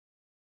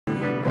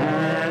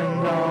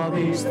all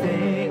these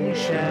things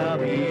shall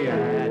be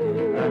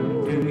added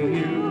unto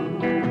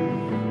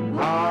you.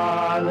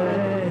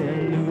 Hallelujah,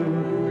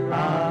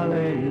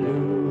 hallelujah.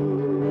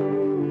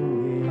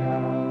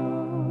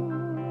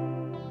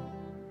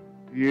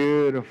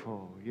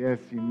 Beautiful. Yes,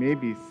 you may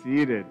be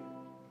seated.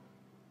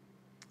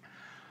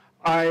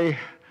 I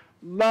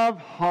love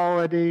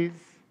holidays,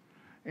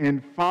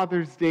 and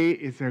Father's Day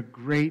is a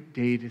great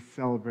day to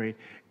celebrate.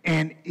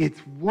 And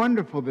it's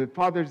wonderful that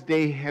Father's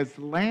Day has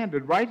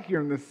landed right here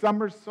in the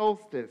summer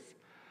solstice,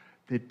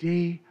 the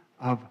day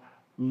of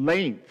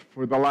length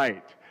for the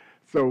light.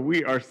 So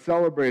we are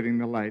celebrating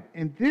the light.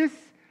 And this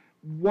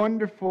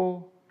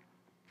wonderful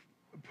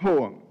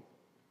poem,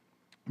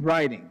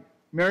 writing,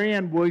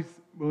 Marianne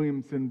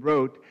Williamson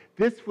wrote,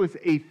 this was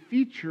a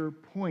feature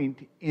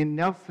point in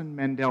Nelson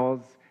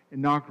Mandela's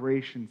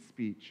inauguration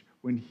speech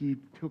when he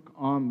took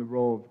on the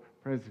role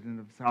of president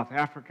of South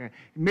Africa.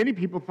 Many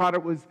people thought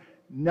it was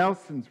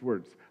Nelson's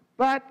words,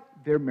 but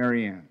they're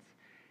Marianne's.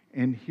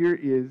 And here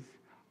is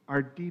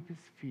our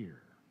deepest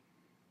fear.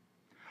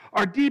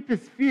 Our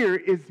deepest fear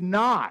is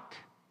not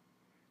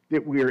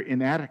that we are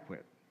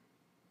inadequate.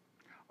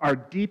 Our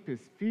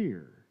deepest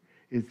fear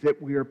is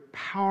that we are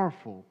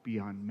powerful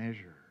beyond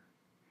measure.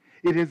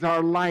 It is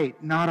our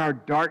light, not our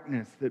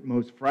darkness, that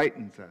most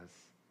frightens us.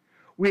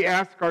 We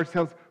ask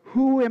ourselves,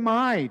 who am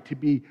I to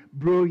be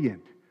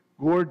brilliant,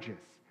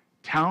 gorgeous,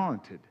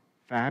 talented,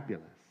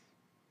 fabulous?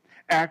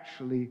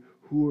 Actually,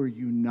 who are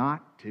you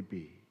not to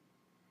be?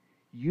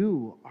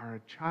 You are a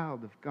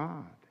child of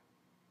God.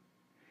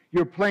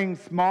 Your playing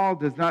small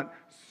does not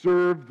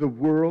serve the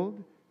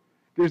world.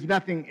 There's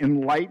nothing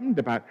enlightened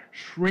about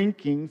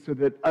shrinking so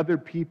that other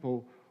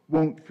people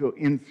won't feel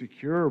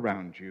insecure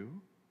around you.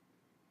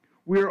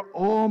 We're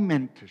all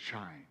meant to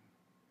shine,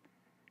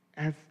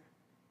 as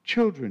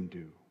children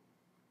do.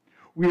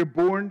 We are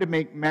born to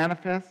make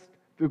manifest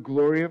the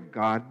glory of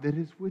God that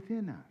is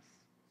within us.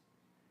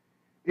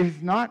 It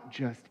is not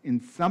just in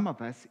some of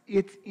us,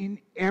 it's in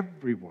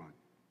everyone.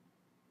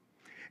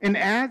 And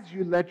as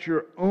you let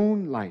your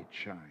own light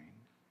shine,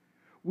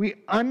 we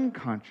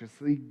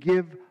unconsciously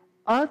give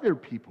other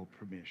people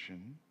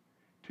permission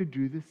to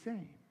do the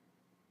same.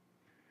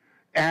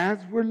 As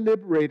we're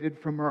liberated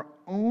from our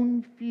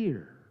own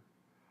fear,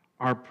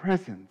 our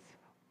presence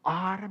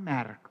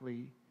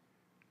automatically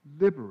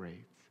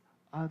liberates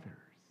others.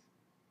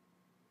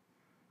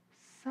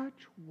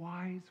 Such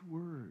wise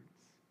words.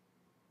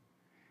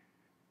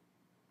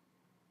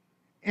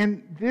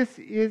 And this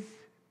is,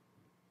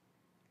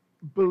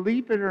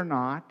 believe it or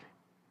not,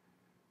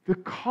 the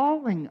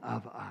calling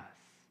of us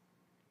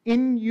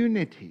in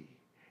unity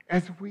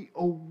as we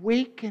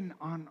awaken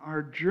on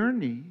our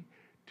journey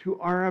to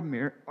our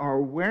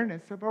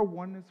awareness of our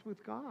oneness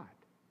with God.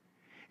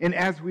 And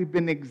as we've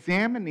been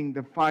examining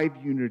the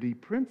 5 unity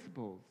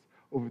principles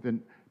over the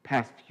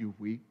past few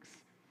weeks,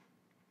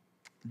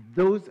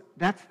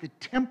 that's the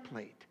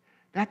template.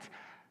 That's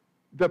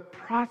the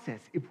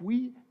process. If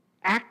we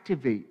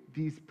activate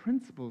these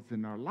principles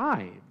in our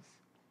lives,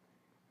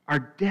 our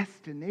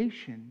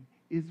destination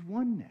is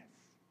oneness.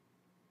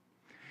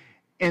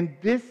 And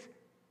this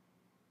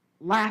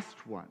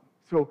last one,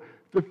 so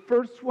the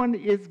first one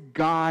is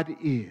God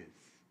is.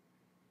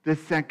 The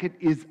second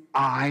is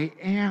I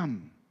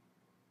am.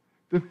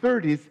 The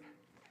third is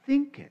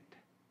think it.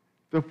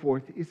 The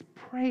fourth is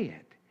pray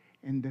it.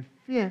 And the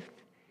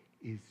fifth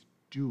is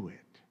do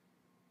it.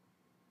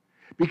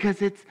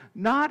 Because it's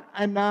not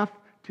enough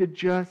to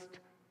just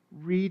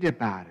read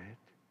about it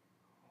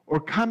or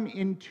come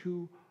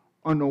into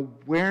an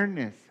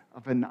awareness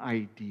of an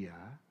idea.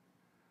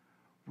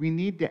 We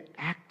need to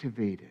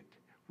activate it.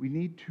 We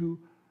need to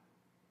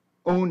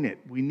own it.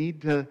 We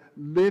need to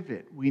live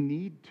it. We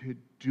need to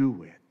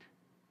do it.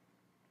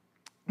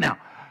 Now,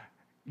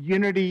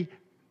 unity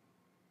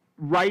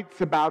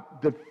writes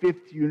about the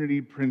 5th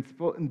unity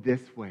principle in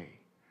this way: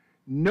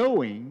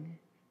 knowing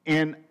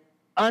and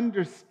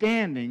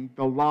understanding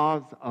the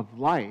laws of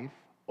life,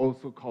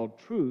 also called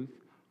truth,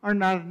 are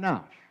not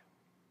enough.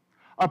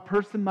 A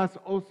person must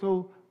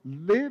also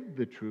live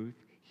the truth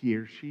he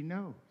or she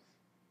knows.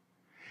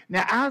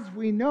 Now, as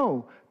we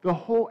know, the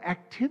whole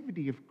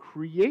activity of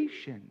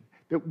creation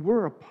that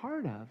we're a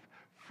part of,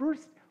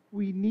 first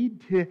we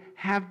need to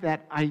have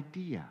that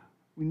idea.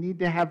 We need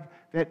to have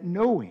that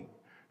knowing.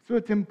 So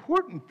it's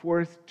important for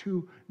us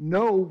to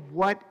know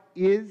what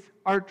is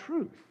our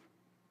truth.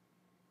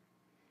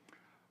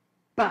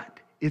 But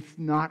it's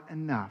not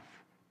enough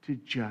to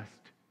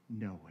just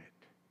know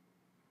it.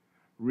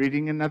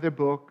 Reading another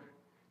book,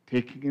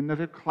 taking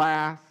another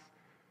class,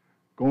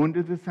 going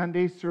to the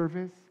Sunday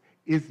service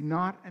is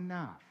not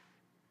enough.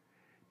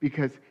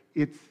 Because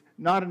it's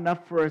not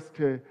enough for us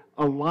to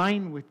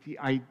align with the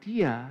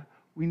idea,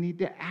 we need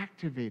to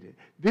activate it.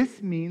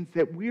 This means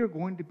that we are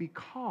going to be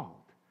called.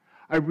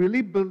 I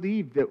really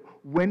believe that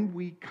when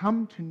we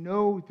come to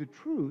know the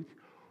truth,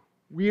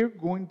 we are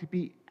going to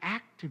be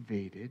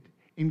activated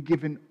and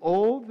given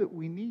all that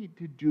we need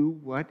to do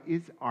what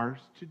is ours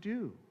to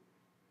do.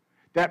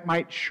 That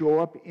might show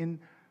up in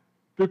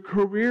the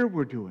career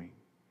we're doing,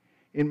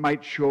 It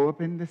might show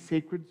up in the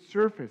sacred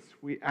surface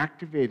we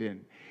activate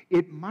in.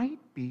 It might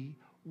be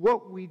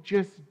what we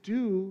just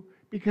do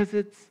because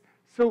it's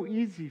so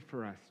easy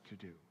for us to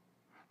do.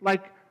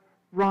 Like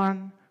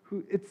Ron,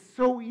 it's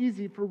so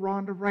easy for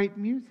Ron to write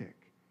music.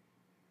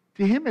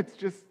 To him, it's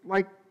just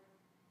like,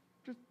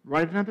 just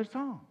write another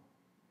song.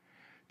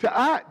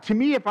 To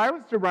me, if I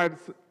was to write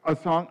a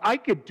song, I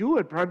could do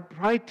it, but it would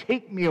probably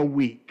take me a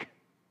week.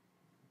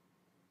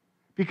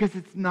 Because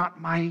it's not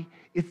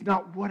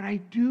what I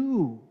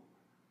do.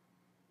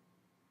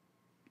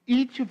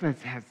 Each of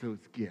us has those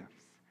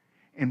gifts.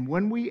 And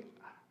when we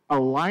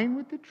align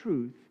with the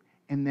truth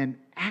and then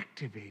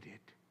activate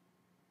it,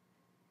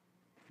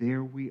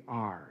 there we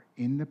are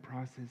in the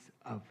process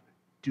of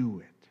do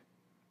it.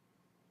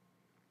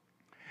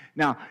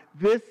 Now,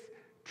 this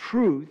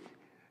truth,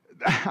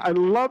 I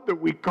love that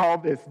we call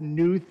this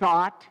new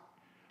thought,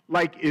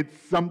 like it's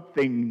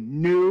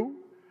something new.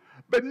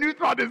 But new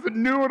thought isn't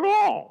new at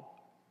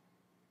all.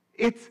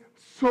 It's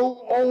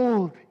so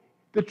old.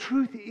 The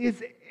truth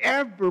is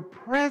ever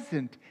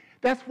present.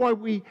 That's why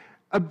we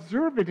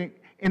observe it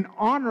and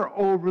honor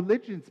all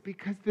religions,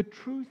 because the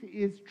truth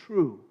is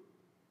true.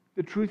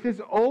 The truth is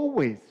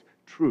always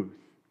truth.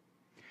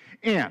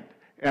 And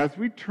as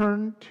we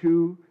turn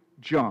to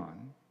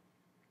John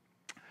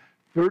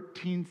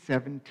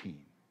 13:17,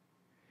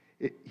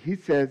 he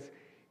says,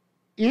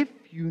 if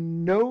you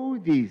know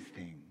these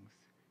things,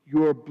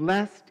 you are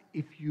blessed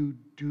if you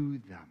do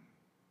them.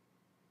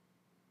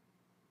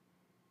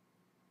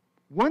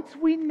 Once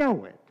we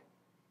know it,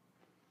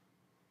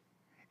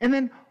 and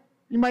then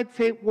you might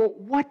say, well,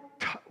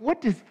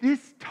 what does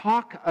this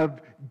talk of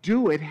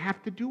do it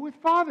have to do with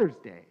Father's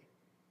Day?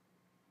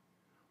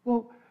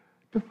 Well,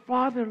 the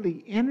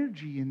fatherly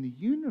energy in the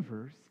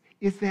universe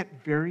is that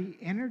very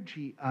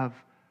energy of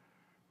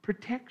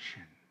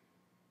protection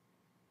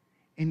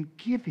and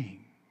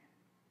giving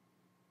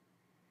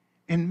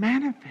and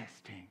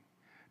manifesting.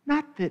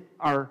 Not that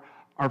our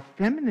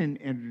feminine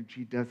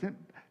energy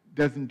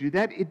doesn't do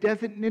that. It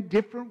does it in a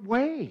different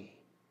way.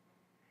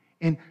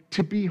 And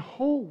to be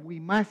whole, we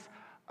must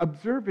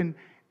observe and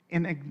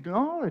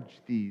acknowledge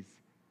these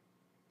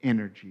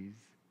energies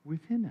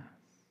within us.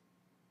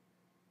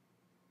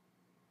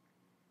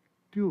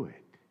 Do it.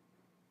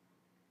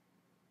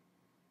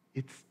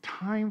 It's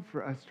time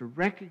for us to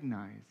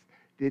recognize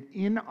that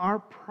in our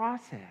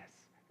process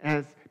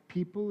as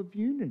people of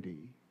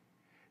unity,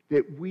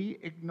 that we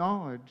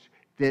acknowledge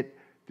that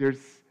there's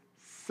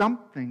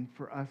something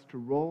for us to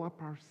roll up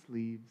our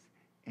sleeves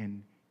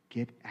and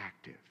get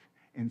active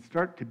and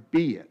start to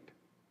be it.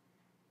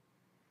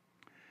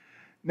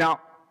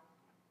 Now,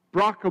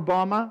 Barack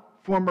Obama,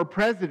 former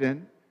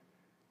president,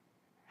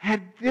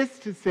 had this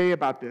to say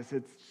about this.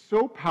 It's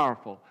so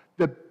powerful.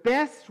 The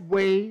best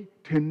way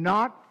to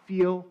not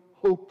feel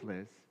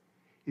hopeless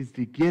is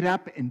to get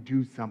up and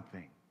do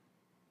something.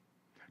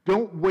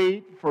 Don't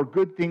wait for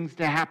good things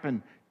to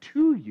happen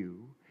to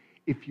you.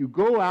 If you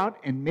go out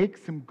and make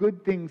some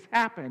good things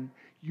happen,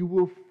 you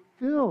will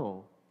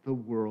fill the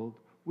world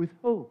with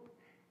hope.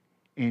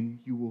 And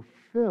you will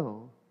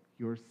fill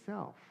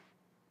yourself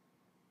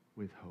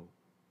with hope.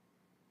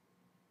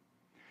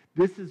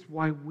 This is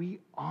why we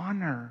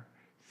honor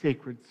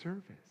sacred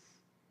service.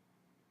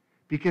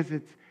 Because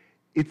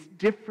it's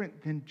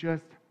different than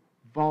just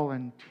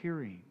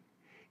volunteering.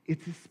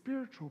 It's a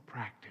spiritual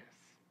practice.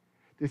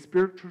 The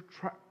spiritual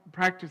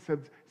practice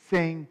of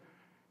saying,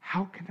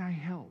 how can I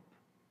help?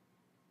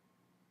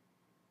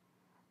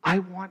 I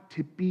want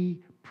to be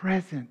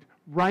present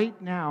right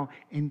now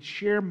and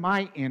share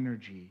my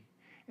energy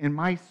and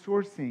my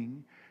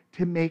sourcing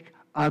to make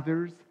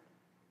others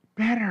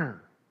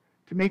better,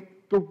 to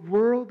make the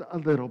world a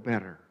little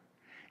better.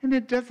 And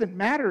it doesn't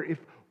matter if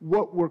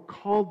what we're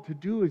called to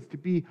do is to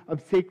be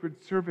of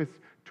sacred service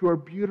to our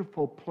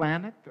beautiful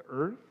planet, the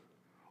earth,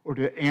 or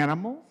to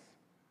animals,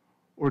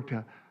 or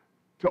to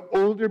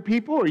older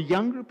people or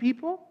younger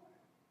people.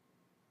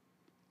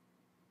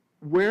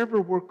 Wherever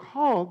we're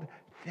called,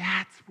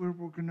 that's where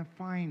we're going to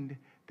find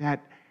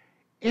that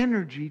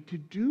energy to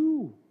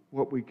do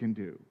what we can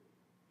do.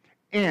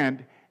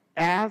 And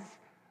as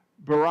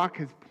Barack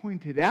has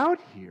pointed out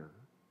here,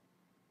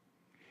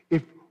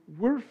 if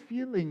we're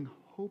feeling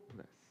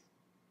hopeless,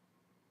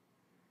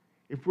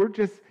 if we're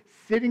just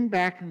sitting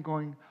back and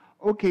going,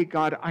 okay,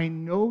 God, I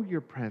know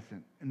you're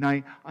present, and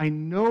I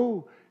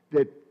know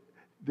that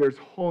there's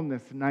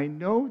wholeness, and I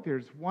know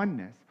there's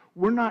oneness,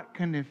 we're not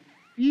going to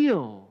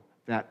feel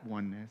that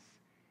oneness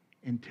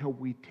until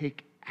we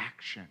take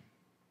action.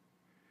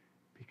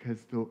 Because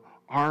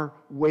our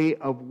way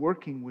of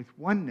working with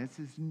oneness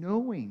is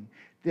knowing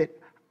that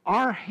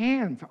our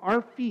hands,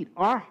 our feet,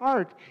 our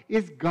heart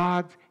is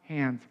God's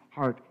hands,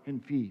 heart,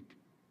 and feet.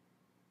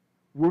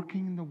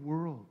 Working in the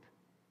world.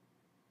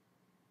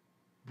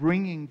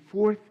 Bringing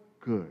forth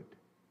good.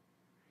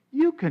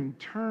 You can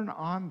turn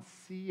on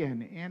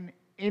CNN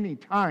any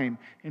time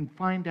and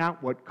find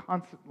out what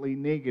constantly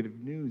negative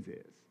news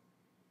is.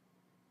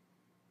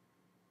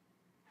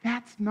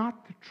 That's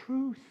not the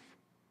truth.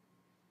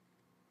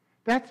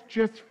 That's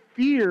just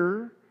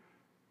fear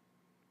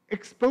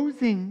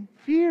exposing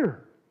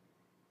fear.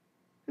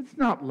 It's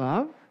not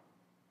love.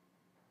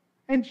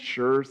 And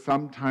sure,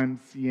 sometimes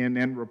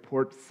CNN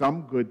reports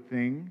some good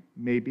thing,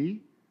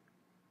 maybe,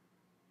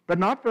 but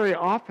not very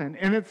often.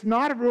 And it's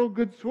not a real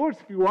good source.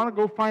 If you want to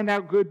go find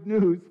out good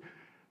news,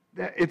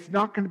 that it's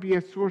not going to be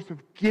a source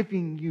of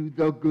giving you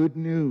the good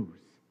news.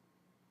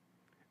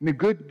 And the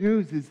good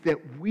news is that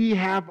we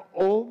have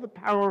all the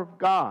power of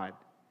God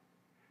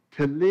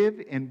to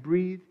live and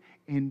breathe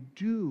and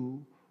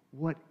do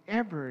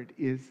whatever it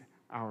is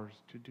ours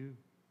to do.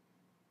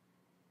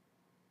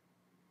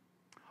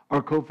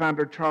 Our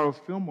co-founder,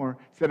 Charles Fillmore,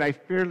 said, I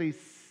fairly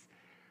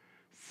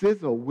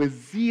sizzle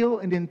with zeal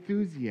and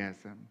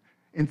enthusiasm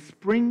and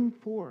spring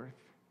forth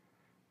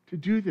to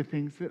do the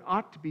things that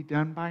ought to be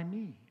done by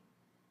me.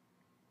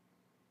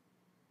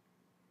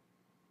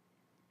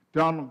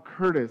 Donald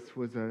Curtis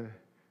was a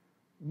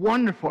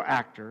wonderful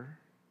actor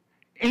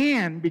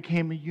and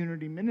became a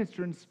Unity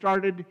minister and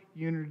started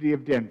Unity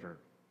of Denver.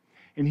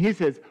 And he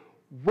says,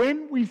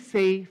 when we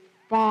say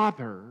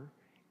Father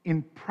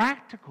in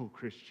practical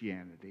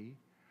Christianity,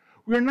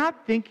 we're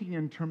not thinking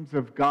in terms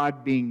of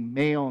God being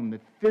male in the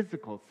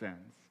physical sense.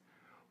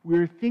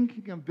 We're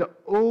thinking of the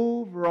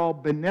overall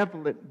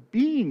benevolent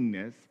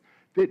beingness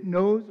that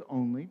knows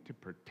only to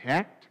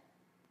protect,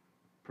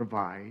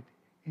 provide,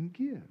 and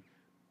give.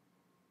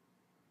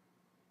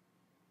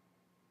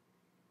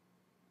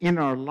 In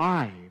our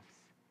lives,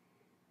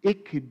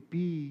 it could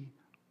be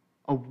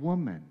a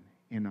woman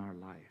in our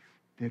life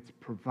that's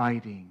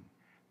providing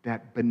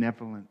that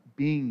benevolent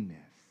beingness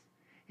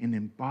and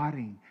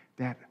embodying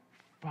that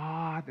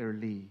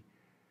fatherly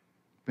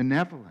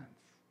benevolence.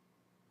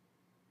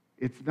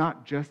 It's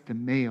not just a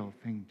male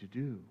thing to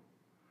do,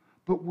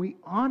 but we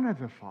honor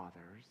the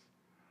fathers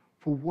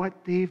for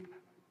what they've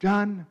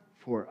done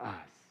for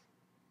us.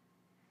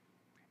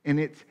 And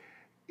it's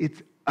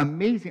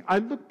amazing. I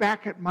look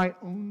back at my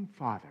own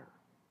father.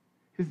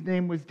 His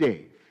name was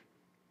Dave.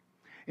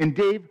 And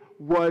Dave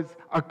was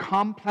a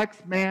complex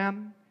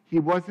man. He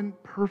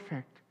wasn't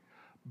perfect,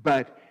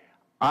 but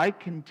I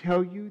can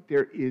tell you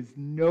there is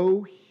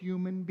no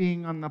human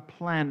being on the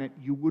planet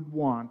you would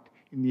want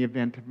in the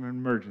event of an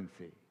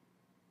emergency.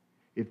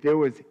 If there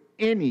was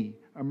any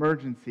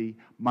emergency,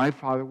 my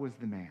father was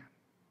the man.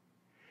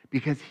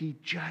 Because he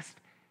just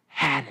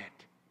had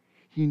it.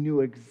 He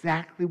knew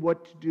exactly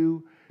what to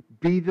do,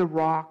 be the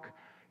rock,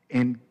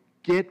 and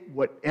get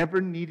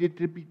whatever needed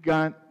to be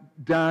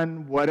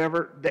done,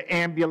 whatever, the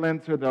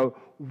ambulance or the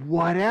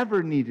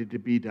whatever needed to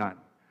be done.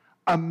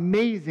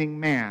 Amazing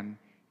man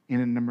in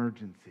an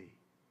emergency.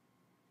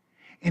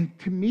 And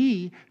to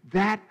me,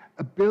 that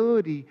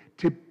ability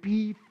to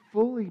be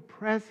fully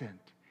present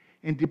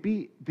and to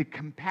be the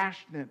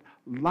compassionate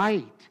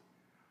light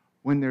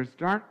when there's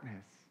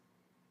darkness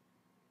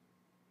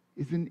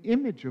is an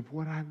image of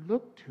what I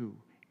look to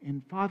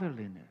in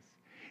fatherliness.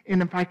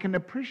 And if I can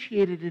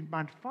appreciate it in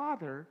my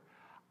father,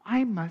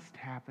 I must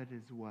have it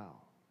as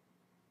well.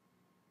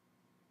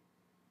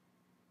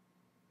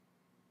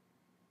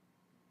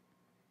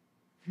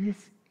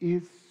 This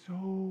is so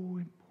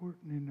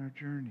important in our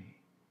journey.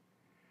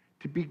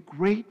 To be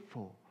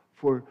grateful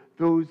for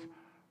those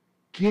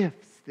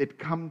gifts that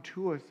come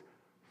to us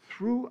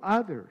through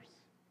others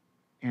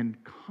and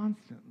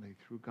constantly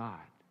through God.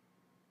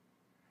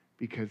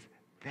 Because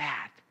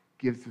that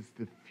gives us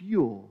the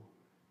fuel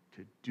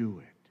to do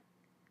it.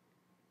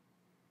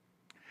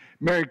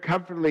 Mary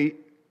Comfortley,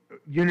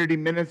 Unity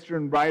minister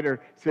and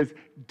writer, says,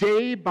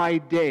 day by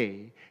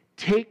day,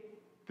 take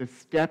the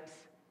steps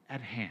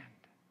at hand.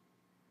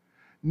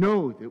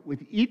 Know that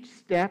with each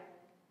step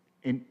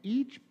and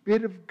each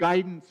bit of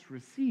guidance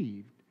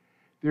received,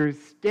 there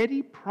is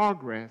steady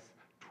progress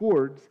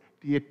towards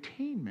the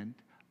attainment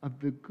of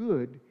the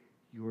good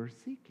you are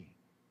seeking.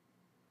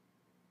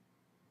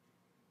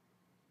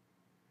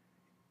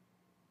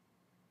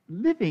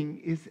 Living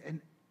is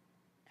an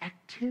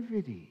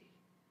activity.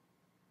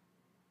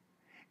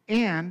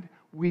 And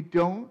we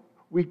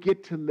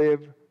get to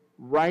live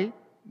right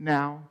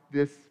now,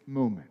 this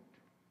moment.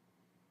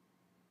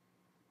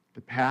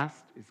 The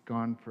past is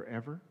gone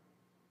forever,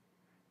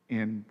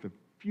 and the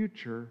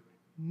future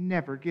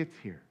never gets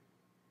here.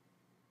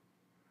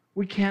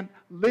 We can't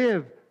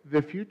live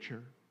the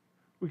future.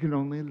 We can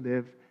only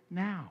live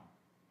now.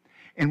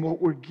 And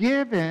what we're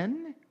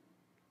given,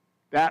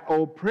 that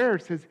old prayer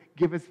says,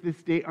 give us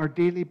this day our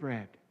daily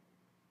bread.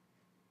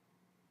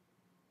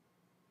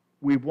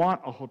 We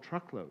want a whole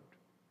truckload.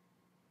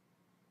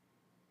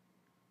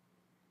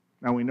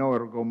 Now we know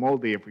it'll go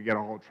moldy if we get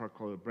a whole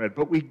truckload of bread,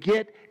 but we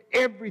get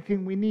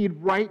everything we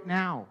need right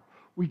now.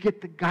 We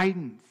get the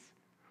guidance.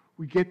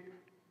 We get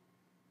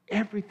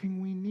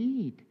everything we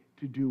need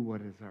to do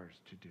what is ours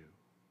to do.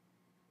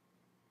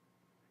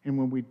 And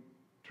when we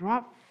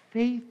drop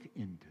faith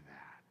into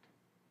that,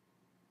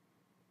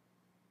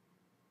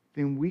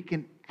 then we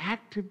can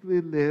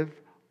actively live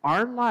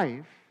our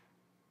life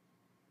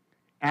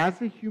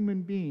as a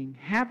human being,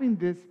 having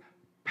this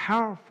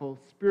powerful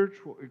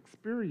spiritual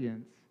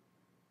experience,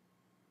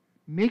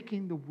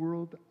 making the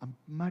world a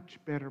much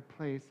better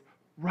place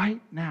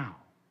right now.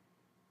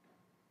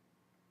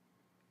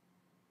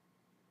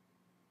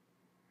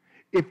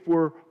 if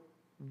we're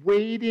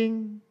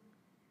waiting,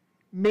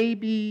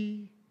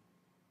 maybe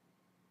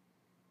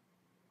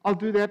I'll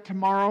do that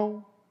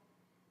tomorrow.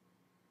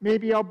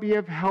 Maybe I'll be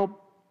of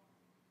help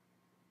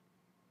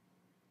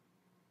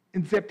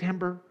in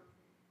September.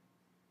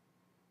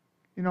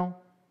 You know,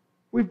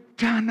 we've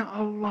done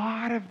a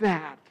lot of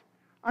that.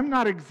 I'm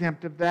not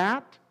exempt of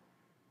that.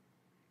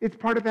 It's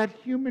part of that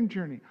human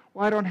journey.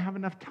 Well, I don't have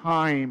enough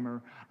time,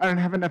 or I don't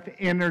have enough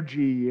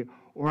energy,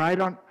 or I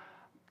don't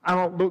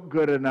look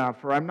good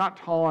enough, or I'm not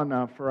tall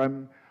enough, or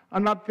I'm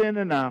not thin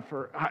enough,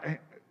 or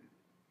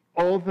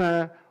all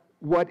the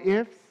what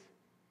ifs.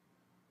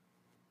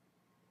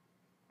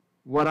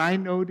 What I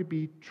know to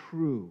be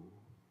true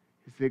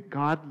is that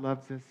God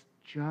loves us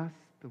just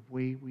the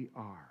way we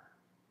are.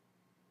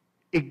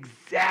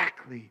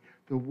 Exactly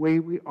the way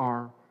we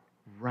are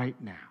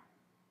right now.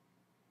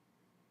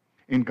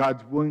 And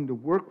God's willing to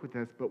work with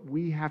us, but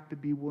we have to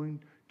be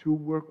willing to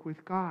work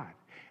with God.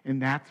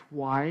 And that's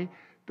why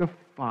the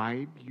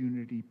 5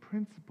 unity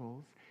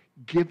principles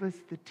give us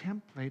the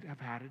template of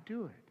how to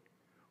do it.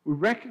 We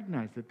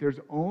recognize that there's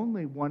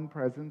only one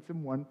presence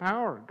and one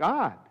power,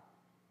 God.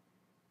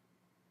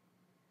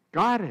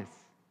 Goddess,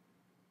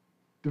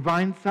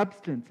 divine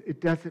substance.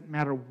 It doesn't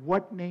matter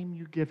what name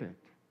you give it.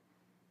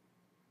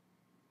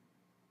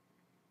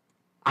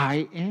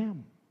 I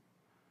am.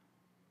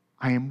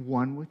 I am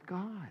one with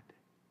God.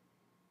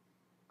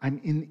 I'm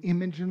in the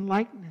image and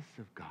likeness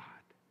of God.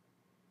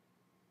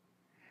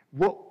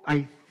 What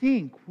I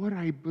think, what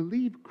I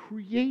believe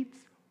creates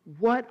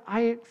what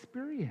I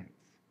experience.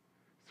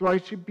 So I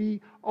should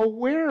be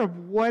aware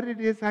of what it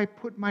is I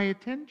put my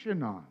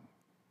attention on.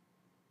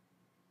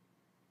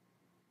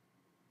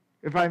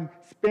 If I'm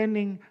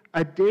spending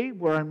a day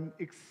where I'm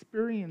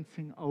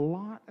experiencing a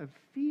lot of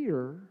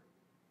fear,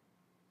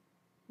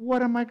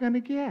 what am I going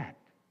to get?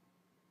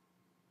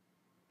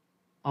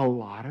 A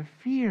lot of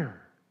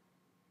fear.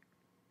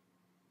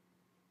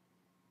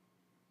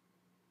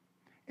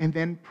 And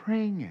then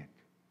praying it.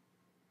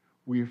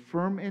 We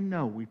affirm and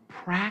know. We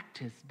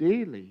practice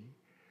daily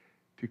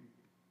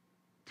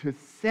to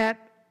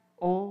set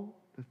all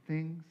the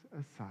things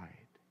aside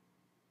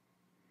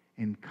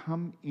and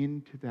come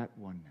into that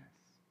oneness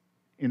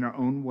in our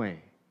own way.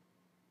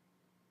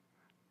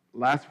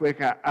 Last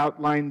week I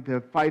outlined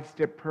the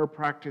 5-step prayer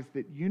practice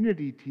that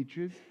Unity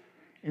teaches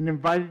and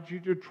invited you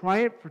to try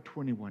it for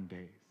 21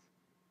 days.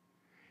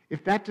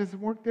 If that doesn't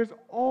work, there's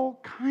all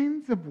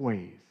kinds of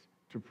ways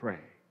to pray.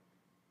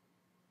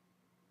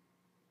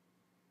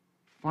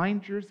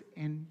 Find yours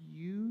and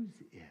use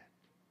it.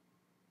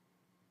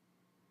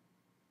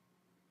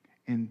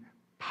 And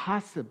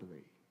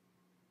possibly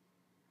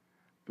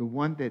the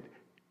one that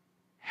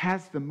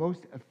has the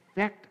most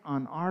effect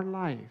on our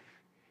life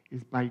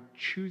is by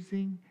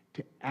choosing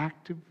to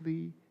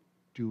actively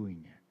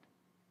doing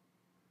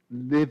it.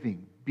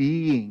 Living,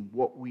 being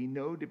what we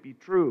know to be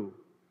true.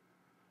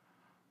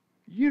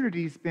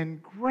 Unity's been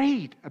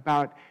great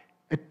about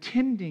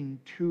attending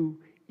to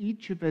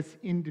each of us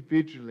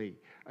individually.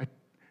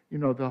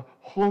 The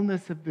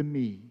wholeness of the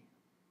me.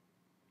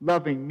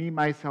 Loving me,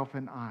 myself,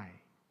 and I.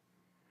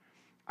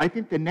 I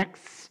think the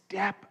next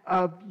step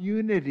of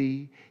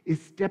unity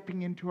is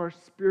stepping into our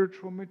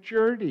spiritual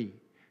maturity.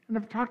 And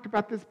I've talked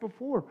about this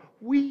before.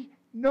 We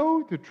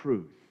know the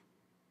truth.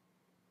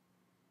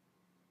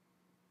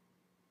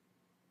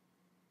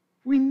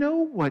 We know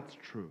what's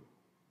true.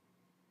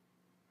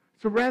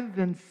 So rather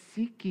than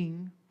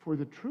seeking for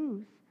the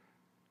truth,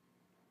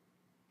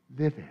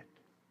 live it.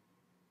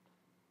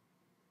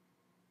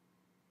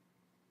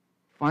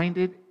 Find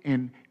it,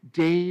 and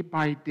day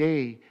by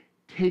day,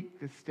 take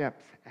the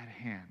steps at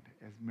hand,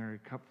 as Mary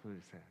Kupfer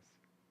says.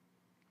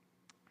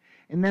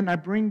 And then I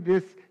bring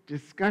this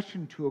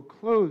discussion to a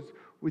close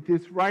with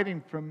this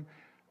writing from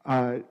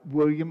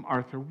William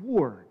Arthur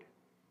Ward,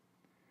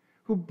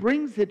 who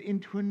brings it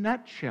into a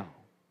nutshell.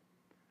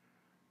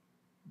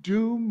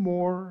 Do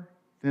more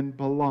than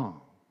belong.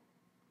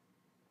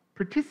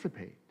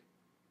 Participate.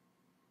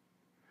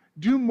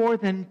 Do more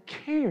than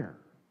care.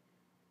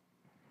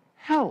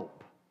 Help.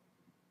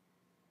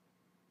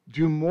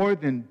 Do more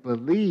than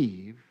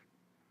believe,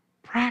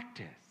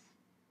 practice.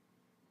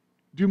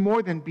 Do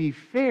more than be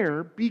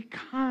fair, be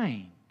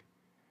kind.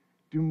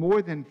 Do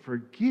more than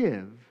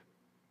forgive,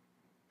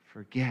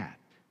 forget.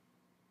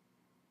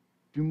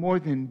 Do more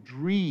than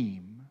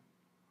dream,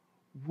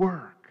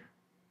 work.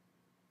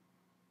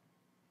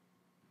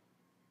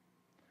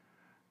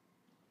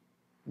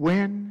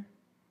 When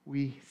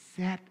we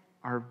set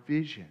our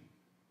vision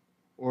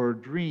or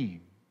dream,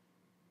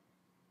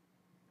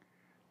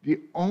 the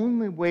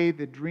only way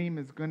the dream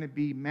is going to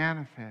be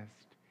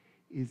manifest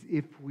is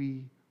if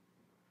we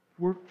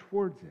work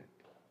towards it.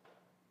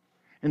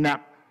 And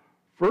that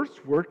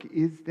first work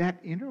is that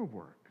inner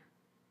work.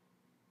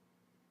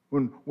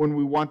 When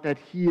we want that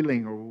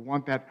healing, or we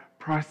want that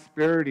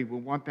prosperity, we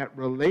want that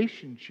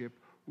relationship,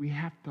 we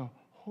have to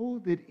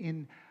hold it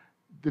in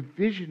the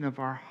vision of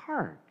our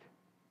heart,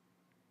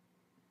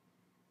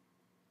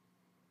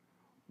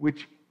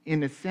 which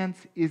in a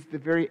sense is the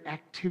very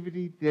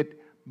activity that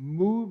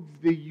moves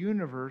the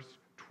universe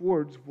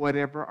towards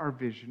whatever our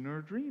vision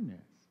or dream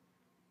is.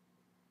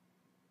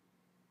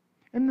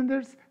 And then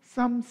there's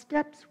some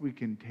steps we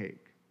can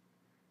take.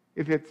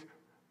 If it's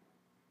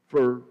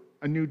for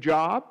a new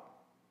job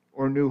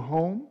or a new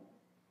home,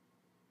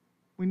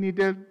 we need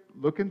to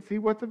look and see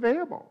what's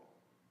available.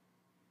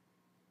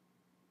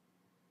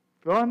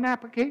 Fill out an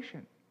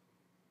application.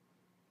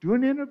 Do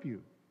an interview.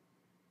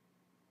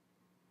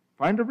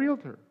 Find a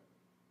realtor.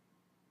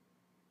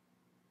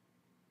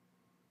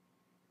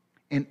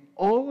 And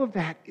all of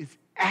that is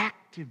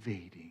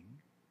activating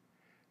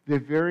the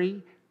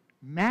very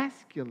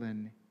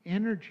masculine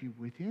energy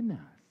within us,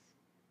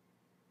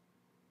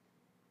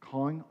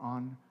 calling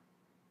on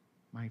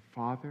my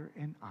Father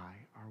and I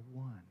are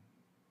one.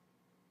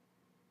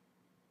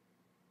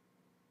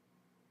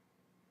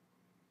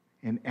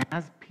 And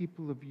as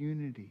people of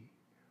unity,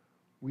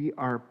 we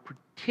are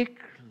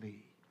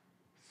particularly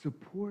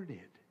supported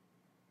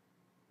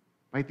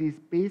by these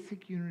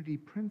basic unity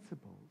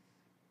principles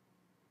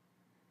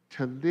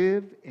to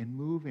live and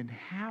move and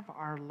have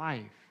our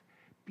life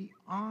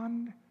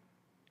beyond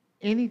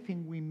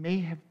anything we may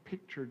have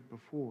pictured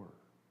before.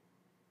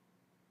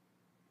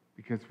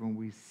 Because when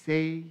we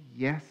say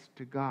yes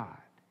to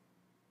God,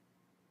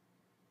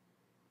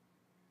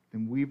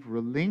 then we've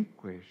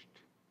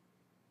relinquished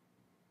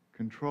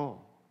control.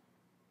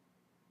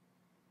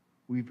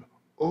 We've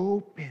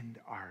opened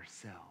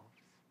ourselves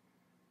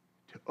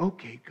to,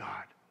 okay,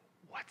 God,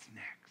 what's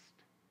next?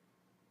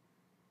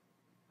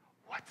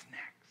 What's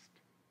next?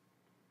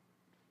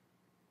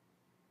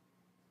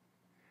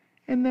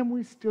 And then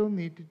we still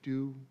need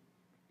to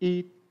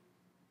eat,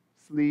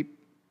 sleep,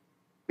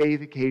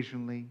 bathe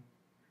occasionally,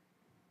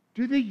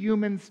 do the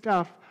human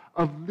stuff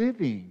of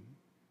living,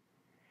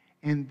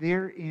 and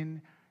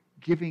therein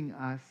giving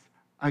us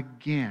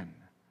again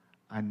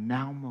a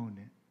now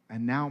moment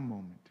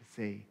to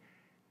say,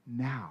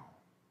 now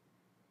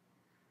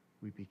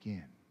we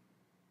begin.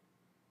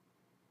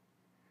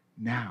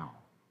 Now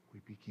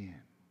we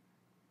begin.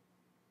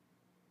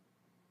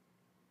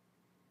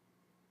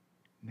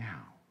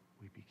 Now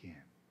we begin.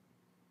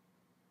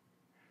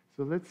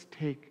 So let's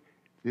take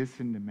this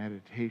into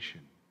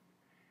meditation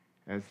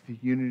as the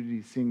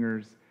Unity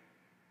Singers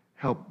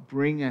help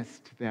bring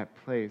us to that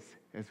place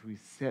as we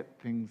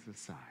set things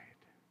aside.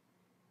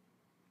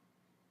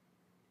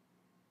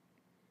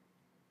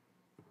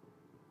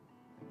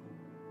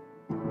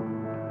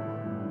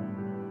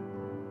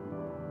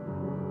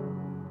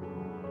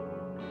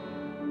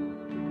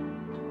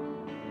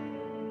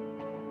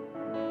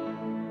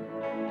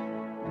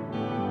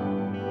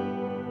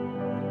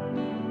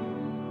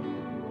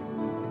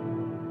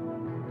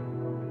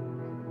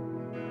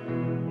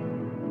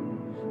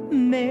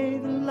 May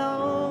the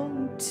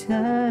long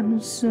time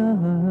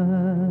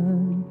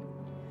sun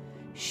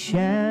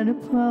shine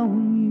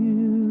upon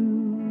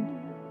you.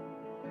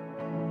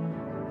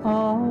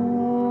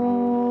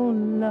 All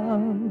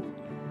love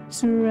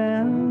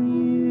surround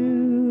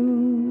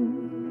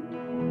you,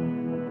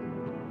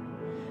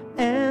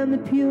 and the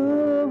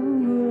pure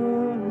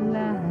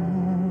light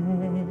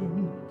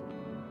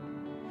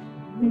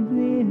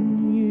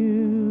within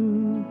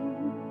you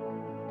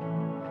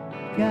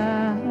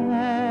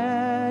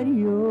guide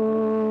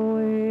your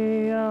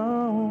way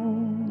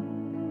on,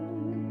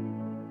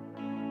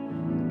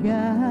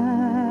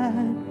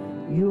 guide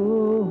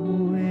your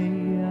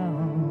way on.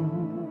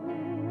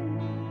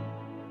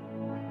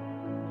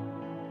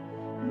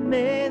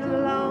 May the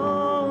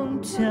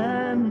long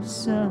time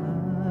sun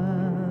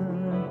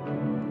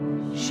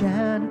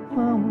shine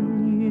upon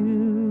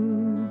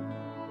you.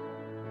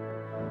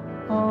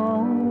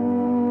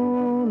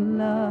 All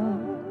love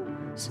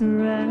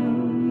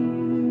surround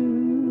you,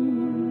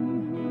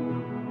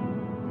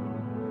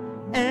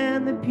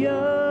 and the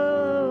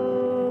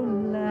pure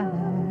light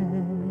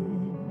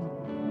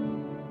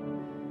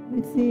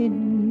within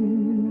you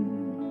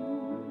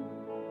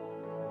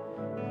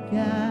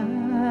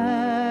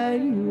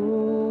guide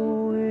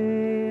your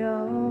way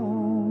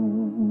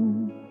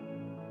on,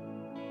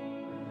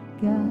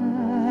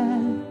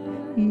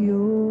 guide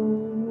your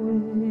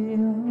way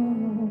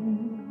on.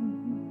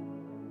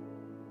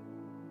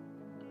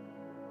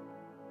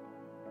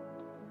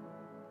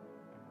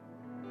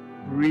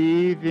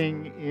 Breathing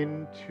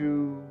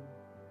into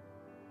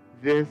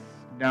this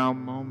now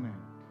moment.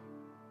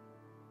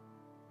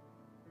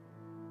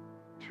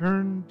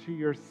 Turn to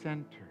your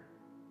center.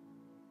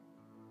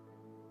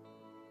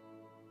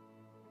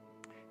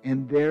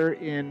 And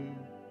therein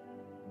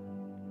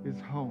is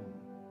home.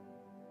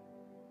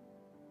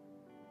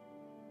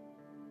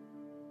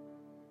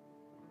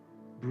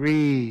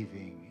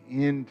 Breathing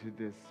into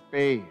this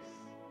space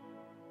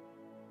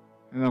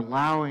and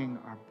allowing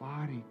our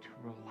body to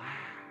relax.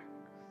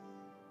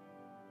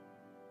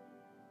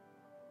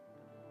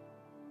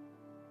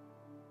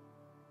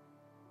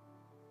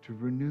 To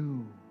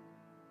renew.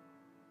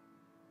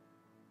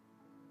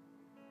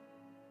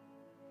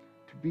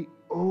 To be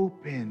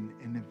open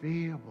and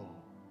available.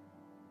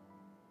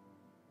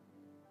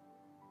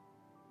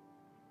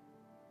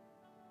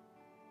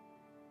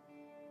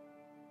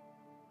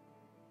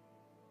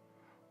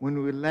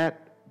 When we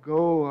let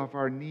go of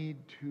our need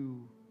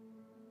to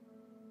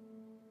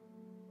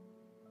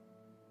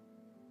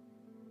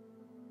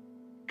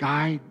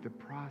guide the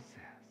process.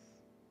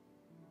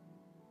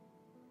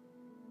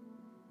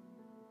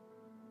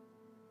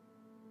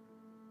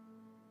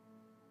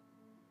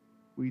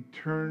 We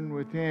turn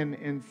within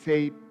and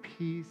say,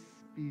 peace,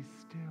 be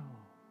still.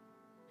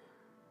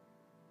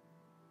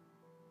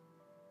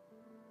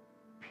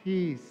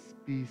 Peace,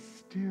 be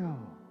still.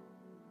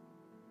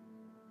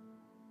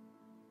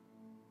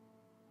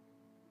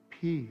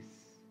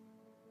 Peace,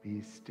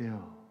 be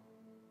still.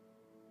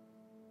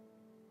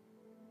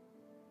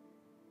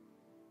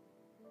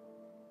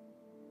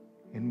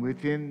 And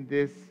within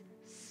this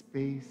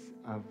space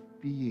of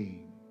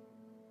being,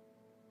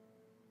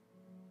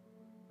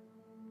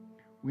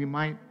 we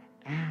might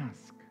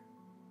ask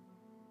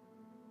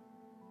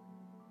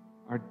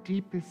our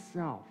deepest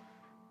self,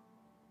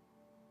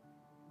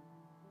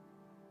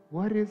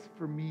 what is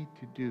for me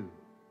to do?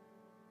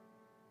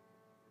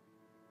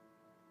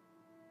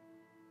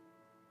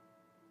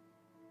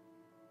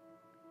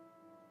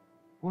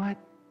 What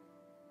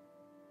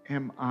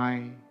am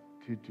I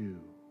to do?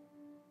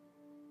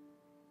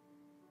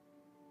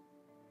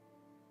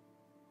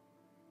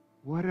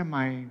 What am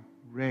I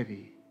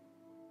ready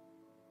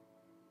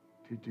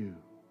to do?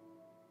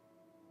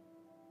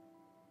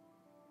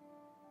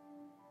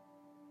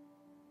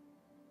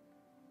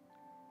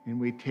 And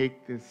we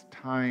take this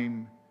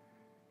time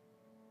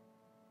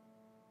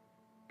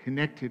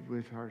connected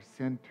with our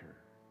center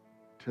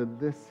to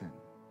listen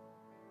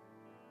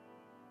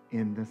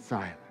in the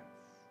silence.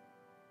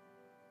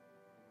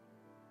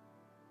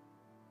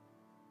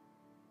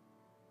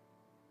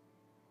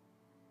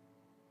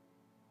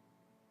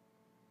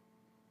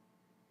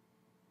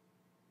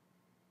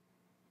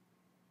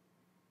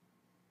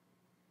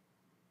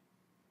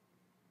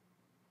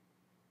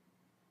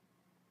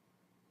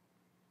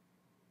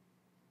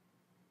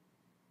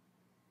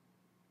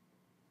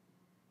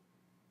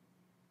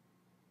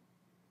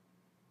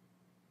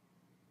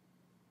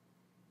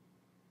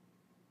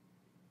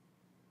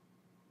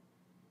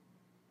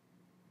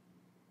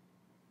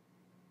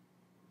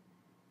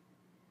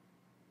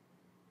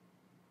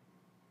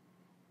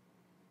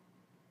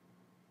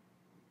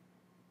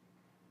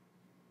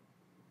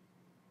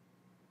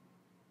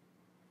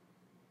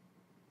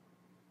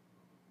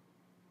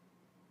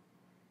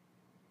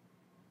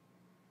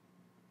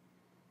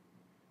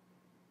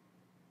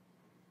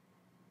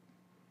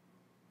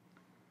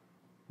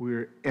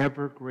 We're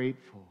ever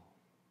grateful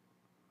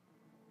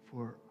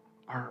for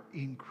our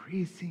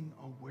increasing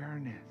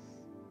awareness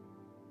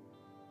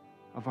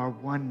of our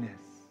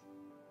oneness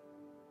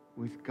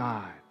with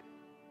God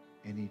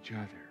and each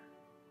other.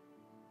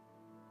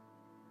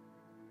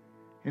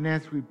 And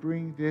as we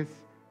bring this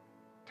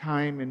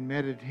time in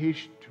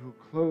meditation to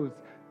a close,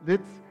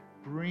 let's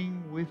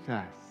bring with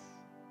us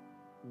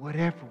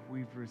whatever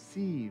we've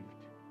received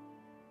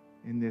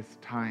in this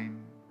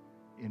time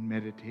in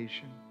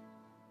meditation,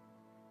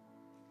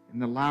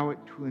 and allow it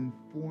to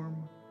inform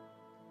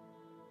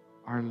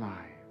our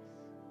lives.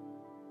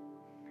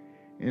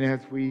 And as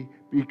we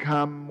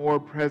become more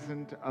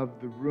present of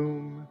the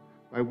room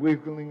by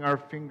wiggling our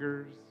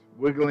fingers,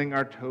 wiggling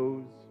our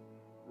toes,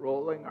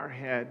 rolling our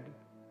head,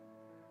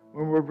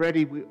 when we're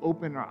ready, we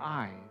open our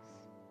eyes.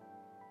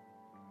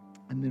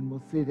 And then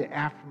we'll say the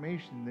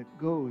affirmation that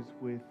goes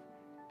with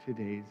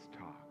today's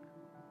talk.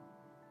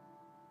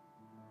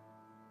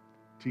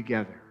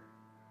 Together,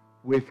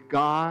 with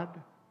God,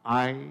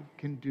 I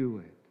can do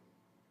it.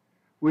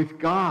 With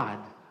God,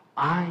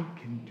 I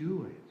can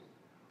do it.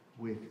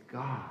 With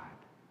God,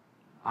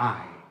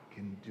 I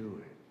can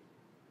do it.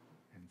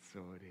 And so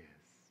it is.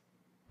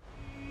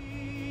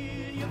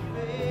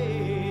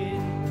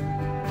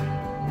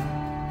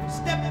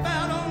 Step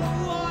out on